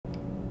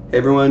Hey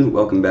everyone,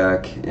 welcome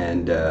back,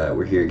 and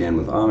we're here again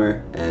with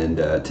Amr. And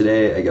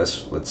today, I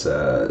guess let's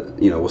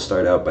we'll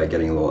start out by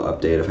getting a little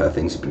update of how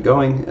things have been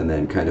going, and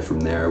then kind of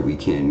from there we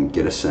can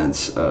get a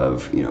sense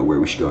of where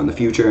we should go in the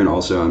future. And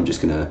also, I'm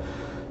just gonna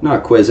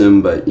not quiz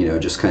him, but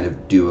just kind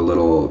of do a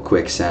little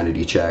quick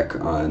sanity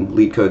check on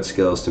lead code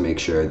skills to make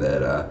sure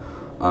that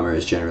Amr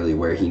is generally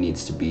where he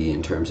needs to be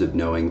in terms of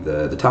knowing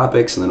the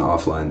topics, and then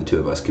offline the two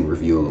of us can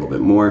review a little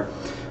bit more.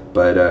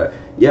 But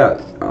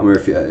yeah, Amr,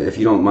 if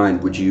you don't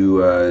mind, would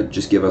you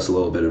just give us a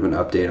little bit of an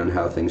update on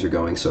how things are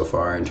going so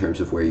far in terms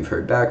of where you've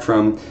heard back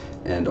from,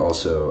 and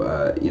also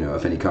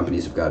if any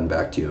companies have gotten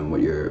back to you and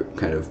what you're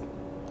kind of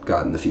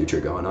got in the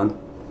future going on?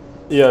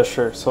 Yeah,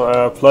 sure. So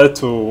I applied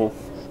to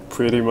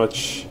pretty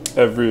much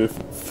every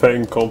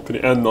FANG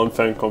company and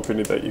non-FANG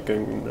company that you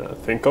can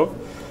think of.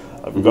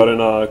 I've gotten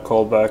a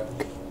call back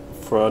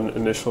for an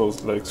initial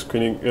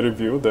screening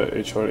interview, the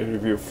HR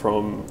interview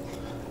from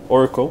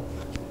Oracle.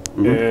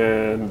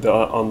 And the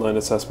online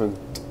assessment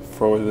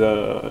for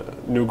the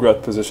new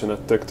grad position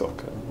at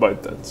TikTok,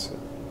 ByteDance.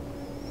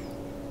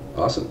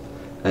 Awesome.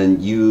 And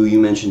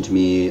you mentioned to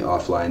me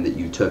offline that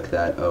you took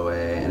that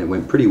OA and it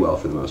went pretty well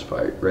for the most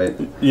part, right?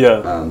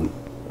 Yeah.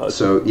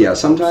 So yeah,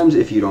 sometimes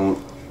if you don't,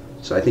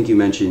 so I think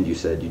you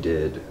said you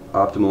did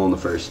optimal in the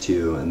first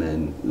two and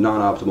then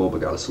non-optimal but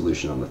got a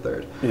solution on the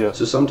third. Yeah.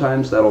 So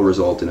sometimes that'll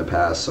result in a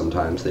pass,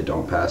 sometimes they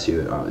don't pass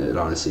you. It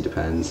honestly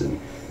depends, and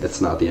it's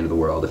not the end of the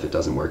world if it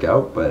doesn't work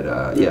out, but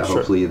yeah, sure.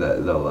 Hopefully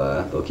that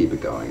they'll keep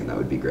it going, and that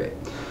would be great.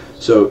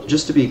 So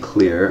just to be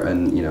clear,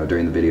 and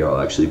during the video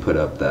I'll actually put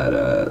up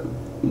that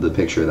the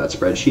picture of that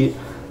spreadsheet.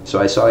 So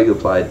I saw you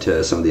applied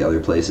to some of the other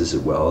places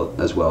as well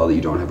that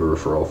you don't have a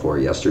referral for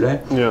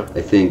yesterday. Yeah.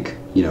 I think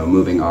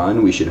moving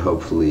on, we should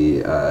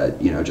hopefully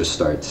just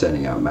start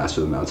sending out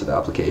massive amounts of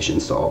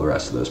applications to all the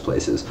rest of those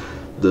places.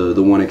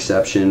 The one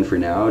exception for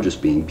now just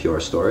being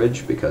Pure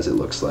Storage, because it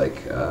looks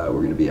like we're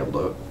going to be able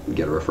to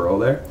get a referral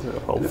there.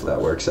 Yeah, and if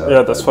that works out,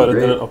 yeah, that's why I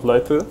great. didn't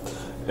apply to it.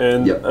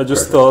 And Yep, I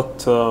just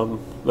perfect.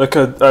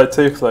 thought I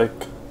take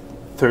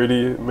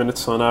 30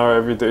 minutes to an hour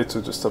every day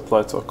to just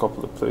apply to a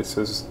couple of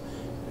places,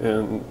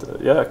 and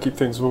yeah, keep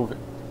things moving.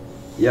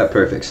 Yeah,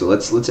 perfect. So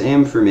let's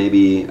aim for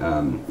maybe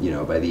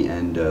by the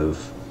end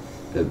of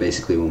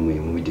basically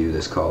when we do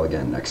this call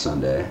again next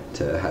Sunday,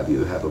 to have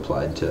you have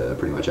applied to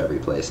pretty much every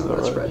place on that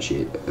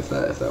spreadsheet, if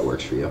that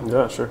works for you.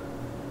 Yeah, sure.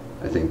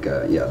 I think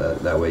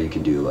that way you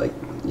can do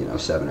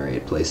 7 or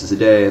 8 places a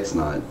day. It's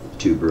not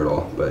too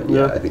brutal, but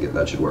yeah. I think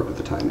that should work with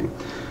the timing.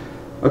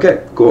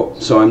 Okay, cool.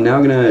 So I'm now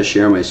gonna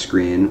share my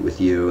screen with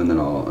you, and then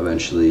I'll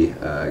eventually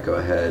go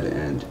ahead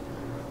and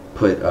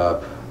put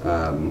up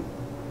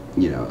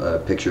a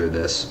picture of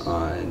this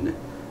on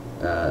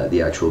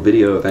the actual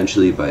video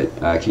eventually, but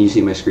can you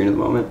see my screen at the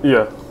moment?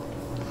 Yeah.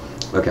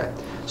 Okay,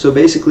 so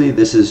basically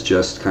this is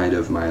just kind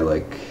of my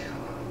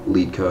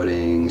lead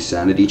coding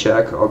sanity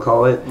check, I'll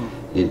call it,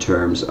 in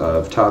terms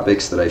of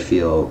topics that I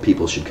feel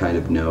people should kind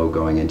of know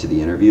going into the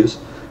interviews.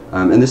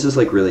 And this is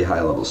really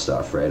high level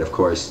stuff, right? Of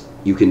course,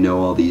 you can know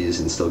all these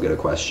and still get a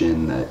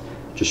question that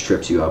just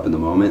trips you up in the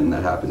moment, and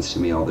that happens to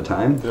me all the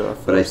time. Yeah,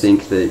 but I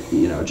think that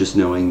just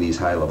knowing these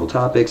high level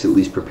topics at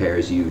least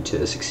prepares you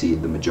to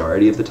succeed the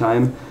majority of the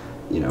time,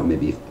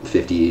 maybe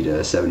 50 to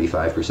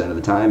 75% of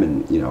the time,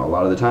 and a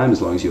lot of the time,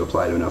 as long as you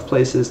apply to enough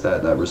places,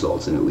 that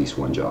results in at least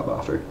one job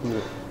offer.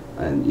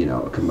 And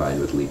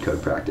combined with lead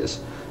code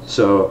practice.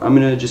 So I'm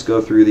gonna just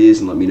go through these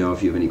and let me know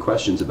if you have any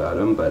questions about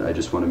them, but I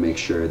just want to make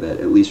sure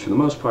that at least for the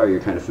most part you're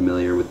kind of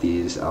familiar with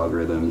these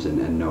algorithms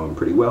and know them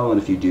pretty well,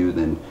 and if you do,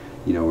 then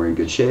we're in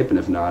good shape, and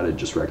if not, I'd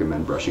just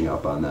recommend brushing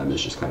up on them.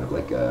 It's just kind of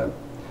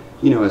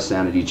a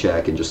sanity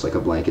check and just a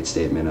blanket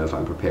statement of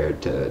I'm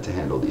prepared to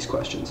handle these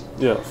questions.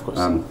 Yeah, of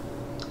course.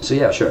 So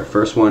yeah, sure.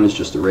 First one is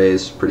just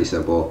arrays, pretty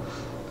simple.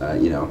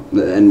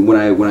 And when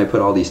I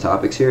put all these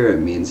topics here, it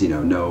means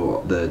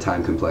know the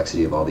time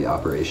complexity of all the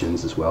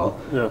operations as well,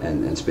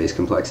 and space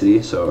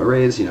complexity. So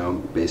arrays,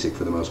 basic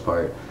for the most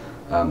part.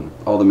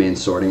 All the main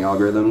sorting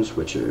algorithms,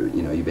 which are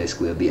you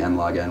basically have the n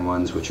log n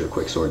ones, which are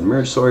quick sort and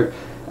merge sort,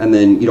 and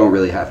then you don't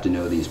really have to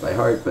know these by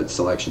heart, but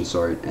selection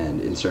sort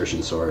and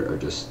insertion sort are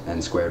just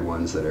n squared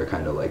ones that are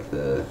kind of like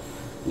the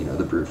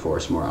the brute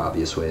force, more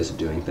obvious ways of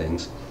doing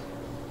things.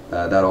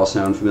 That all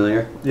sound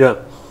familiar? Yeah.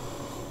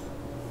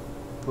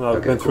 Well,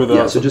 I've been through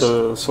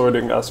the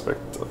sorting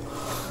aspect.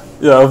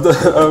 Yeah.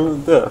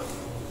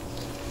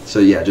 So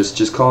yeah,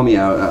 just call me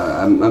out.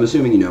 I'm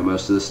assuming you know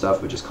most of this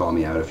stuff, but just call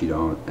me out if you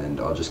don't, and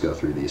I'll just go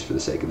through these for the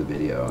sake of the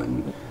video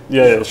and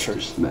sure.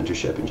 Just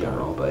mentorship in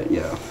general. But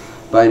yeah,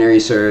 binary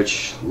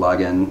search,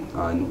 login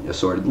on a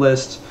sorted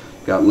list.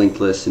 Got linked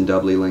lists and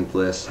doubly linked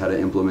lists, how to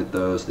implement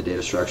those, the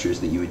data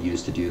structures that you would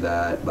use to do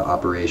that, the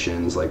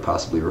operations like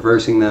possibly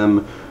reversing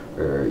them,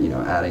 or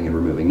adding and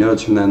removing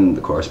nodes from them,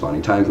 the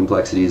corresponding time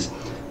complexities,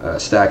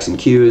 stacks and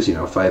queues,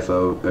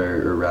 FIFO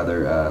or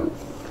rather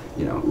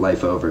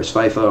LIFO versus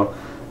FIFO,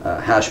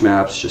 Hash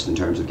maps, just in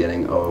terms of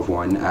getting O of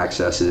 1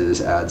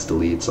 accesses, adds,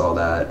 deletes, all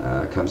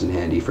that comes in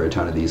handy for a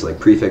ton of these like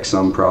prefix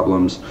sum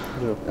problems.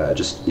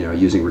 Just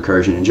using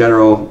recursion in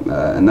general,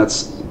 and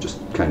that's just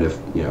kind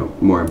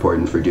of more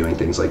important for doing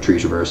things like tree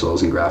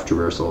traversals and graph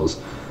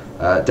traversals.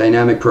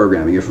 Dynamic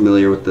programming. You're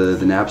familiar with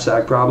the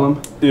knapsack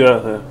problem?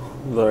 Yeah,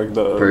 like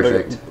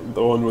perfect.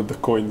 The one with the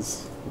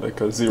coins,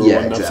 like a 0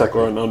 yeah, knapsack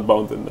exactly. or an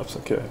unbounded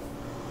knapsack. Yeah.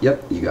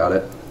 Yep, you got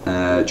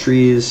it.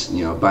 Trees,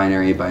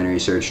 binary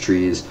search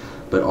trees,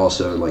 but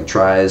also like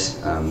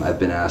tries. I've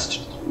been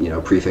asked,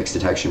 prefix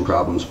detection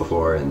problems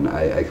before, and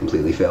I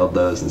completely failed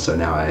those, and so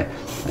now I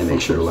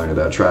make sure to learn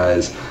about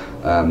tries.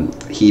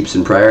 Heaps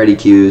and priority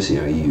queues.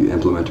 You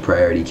implement a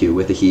priority queue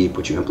with a heap,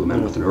 which you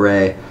implement with an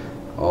array.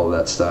 All of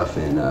that stuff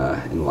in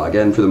log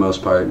n for the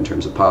most part in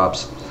terms of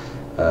pops.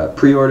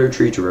 Pre-order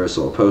tree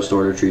traversal,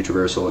 post-order tree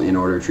traversal,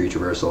 in-order tree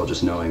traversal,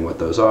 just knowing what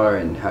those are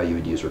and how you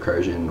would use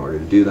recursion in order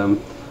to do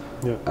them.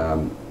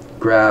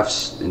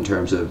 Graphs, in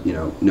terms of,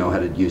 know how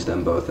to use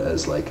them both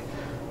as like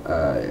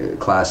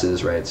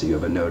classes, right? So you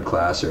have a node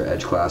class or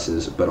edge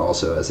classes, but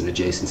also as an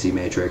adjacency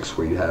matrix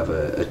where you have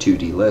a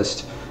 2D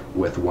list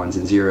with ones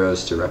and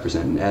zeros to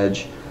represent an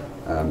edge.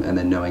 And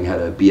then knowing how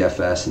to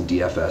BFS and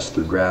DFS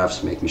through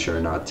graphs, making sure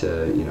not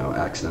to,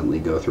 accidentally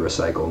go through a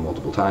cycle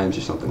multiple times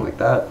or something like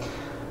that.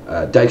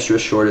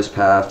 Dijkstra's shortest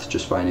path,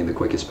 just finding the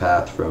quickest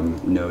path from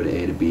node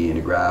A to B in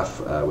a graph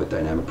with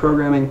dynamic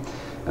programming.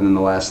 And then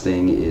the last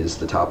thing is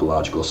the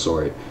topological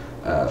sort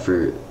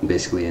for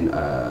basically an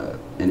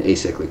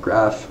acyclic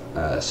graph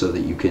so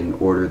that you can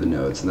order the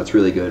nodes. And that's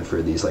really good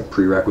for these like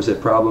prerequisite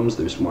problems.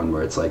 There's one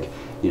where it's like,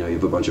 you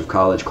have a bunch of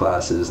college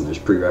classes and there's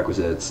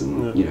prerequisites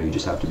and, you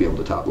just have to be able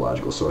to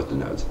topological sort the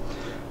nodes.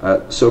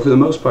 So for the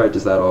most part,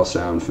 does that all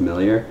sound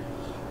familiar?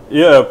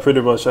 Yeah,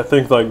 pretty much. I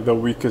think like the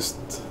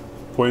weakest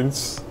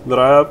points that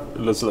I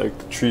have is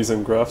like trees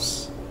and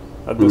graphs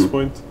at this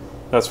point.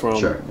 That's where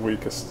I'm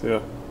weakest.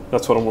 Yeah,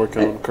 that's what I'm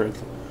working on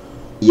currently.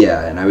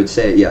 Yeah, and I would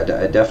say,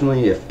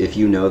 definitely if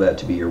you know that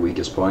to be your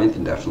weakest point,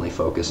 then definitely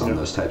focus on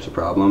those types of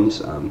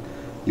problems.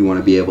 You want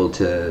to be able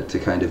to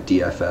kind of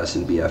DFS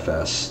and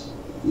BFS,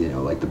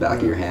 like the back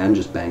of your hand,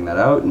 just bang that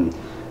out. And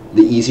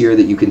the easier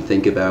that you can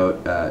think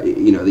about,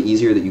 the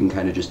easier that you can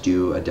kind of just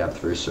do a depth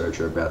first search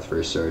or a breadth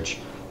first search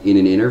in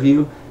an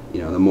interview,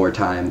 the more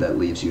time that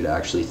leaves you to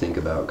actually think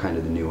about kind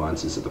of the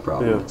nuances of the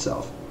problem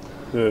itself.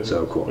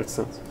 So cool. Makes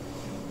sense.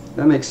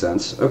 That makes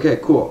sense. Okay,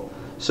 cool.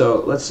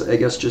 So let's, I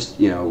guess, just,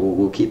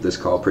 we'll keep this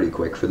call pretty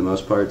quick for the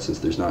most part since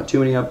there's not too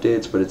many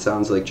updates, but it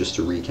sounds like, just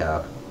to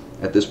recap,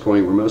 at this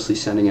point we're mostly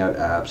sending out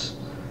apps.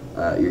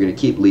 You're going to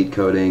keep lead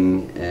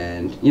coding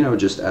and,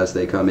 just as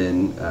they come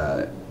in,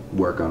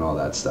 work on all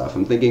that stuff.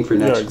 I'm thinking for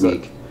next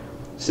week,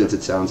 since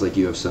it sounds like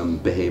you have some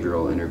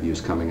behavioral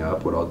interviews coming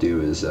up, what I'll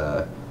do is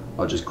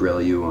I'll just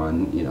grill you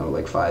on,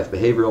 like 5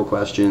 behavioral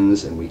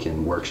questions and we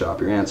can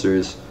workshop your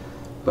answers.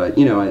 But,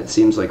 it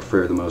seems like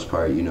for the most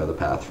part, the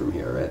path from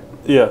here, right?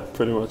 Yeah,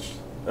 pretty much.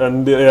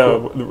 And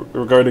cool.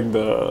 Regarding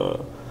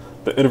the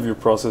interview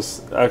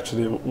process,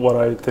 actually, what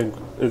I think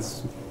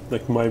is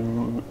like my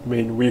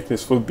main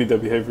weakness would be the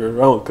behavior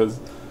around, because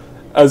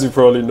as you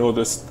probably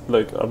noticed,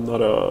 like I'm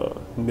not a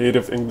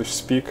native English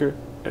speaker,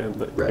 and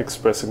like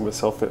expressing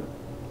myself in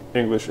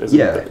English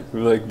isn't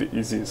like the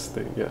easiest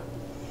thing. Yeah.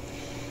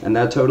 And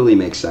that totally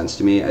makes sense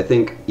to me. I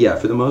think,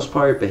 for the most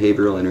part,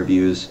 behavioral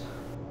interviews,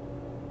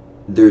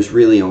 there's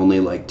really only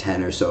like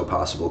 10 or so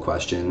possible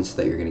questions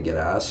that you're going to get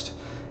asked,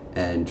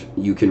 and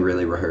you can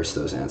really rehearse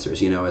those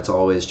answers. It's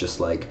always just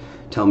like,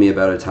 tell me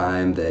about a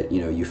time that,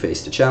 you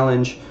faced a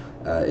challenge.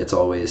 It's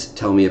always,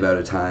 tell me about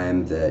a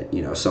time that,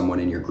 someone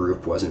in your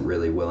group wasn't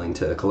really willing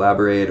to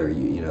collaborate, or,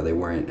 they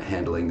weren't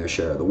handling their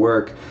share of the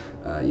work.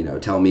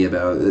 Tell me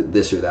about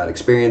this or that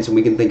experience, and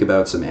we can think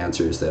about some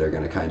answers that are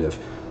going to kind of,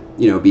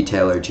 be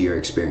tailored to your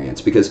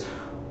experience. Because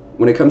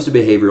when it comes to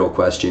behavioral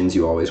questions,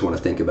 you always want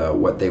to think about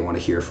what they want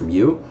to hear from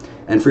you.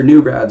 And for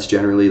new grads,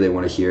 generally, they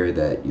want to hear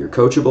that you're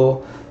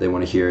coachable, they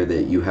want to hear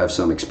that you have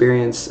some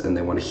experience, and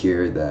they want to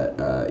hear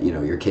that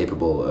you're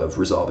capable of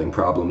resolving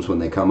problems when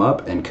they come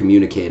up and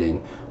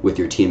communicating with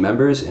your team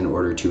members in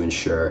order to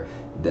ensure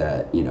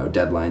that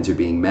deadlines are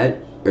being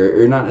met,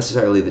 or not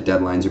necessarily that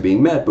deadlines are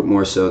being met, but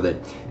more so that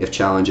if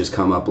challenges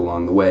come up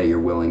along the way, you're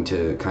willing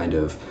to kind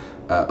of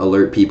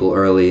alert people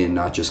early and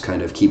not just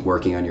kind of keep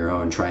working on your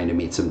own trying to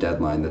meet some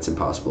deadline that's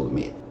impossible to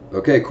meet.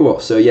 Okay,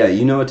 cool. So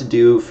you know what to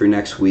do for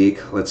next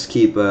week. Let's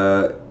keep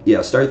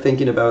start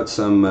thinking about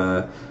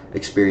some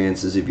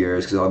experiences of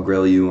yours, because I'll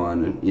grill you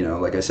on,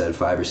 like I said,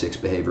 5 or 6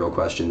 behavioral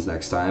questions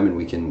next time, and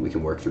we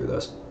can work through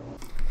those.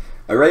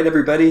 All right,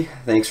 everybody,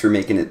 thanks for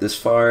making it this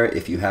far.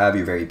 If you have,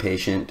 you're very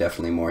patient,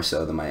 definitely more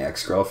so than my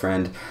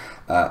ex-girlfriend.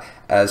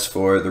 As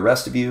for the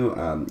rest of you,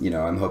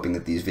 I'm hoping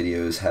that these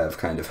videos have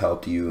kind of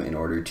helped you in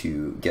order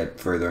to get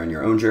further on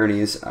your own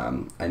journeys.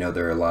 I know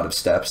there are a lot of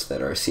steps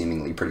that are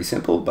seemingly pretty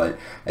simple, but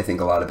I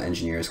think a lot of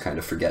engineers kind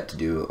of forget to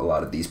do a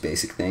lot of these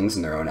basic things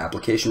in their own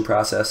application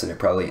process, and it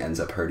probably ends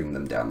up hurting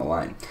them down the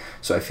line.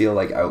 So I feel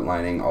like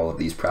outlining all of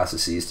these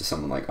processes to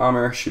someone like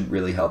Amr should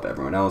really help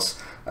everyone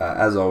else.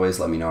 As always,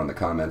 let me know in the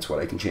comments what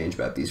I can change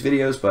about these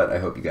videos, but I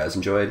hope you guys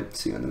enjoyed.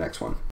 See you in the next one.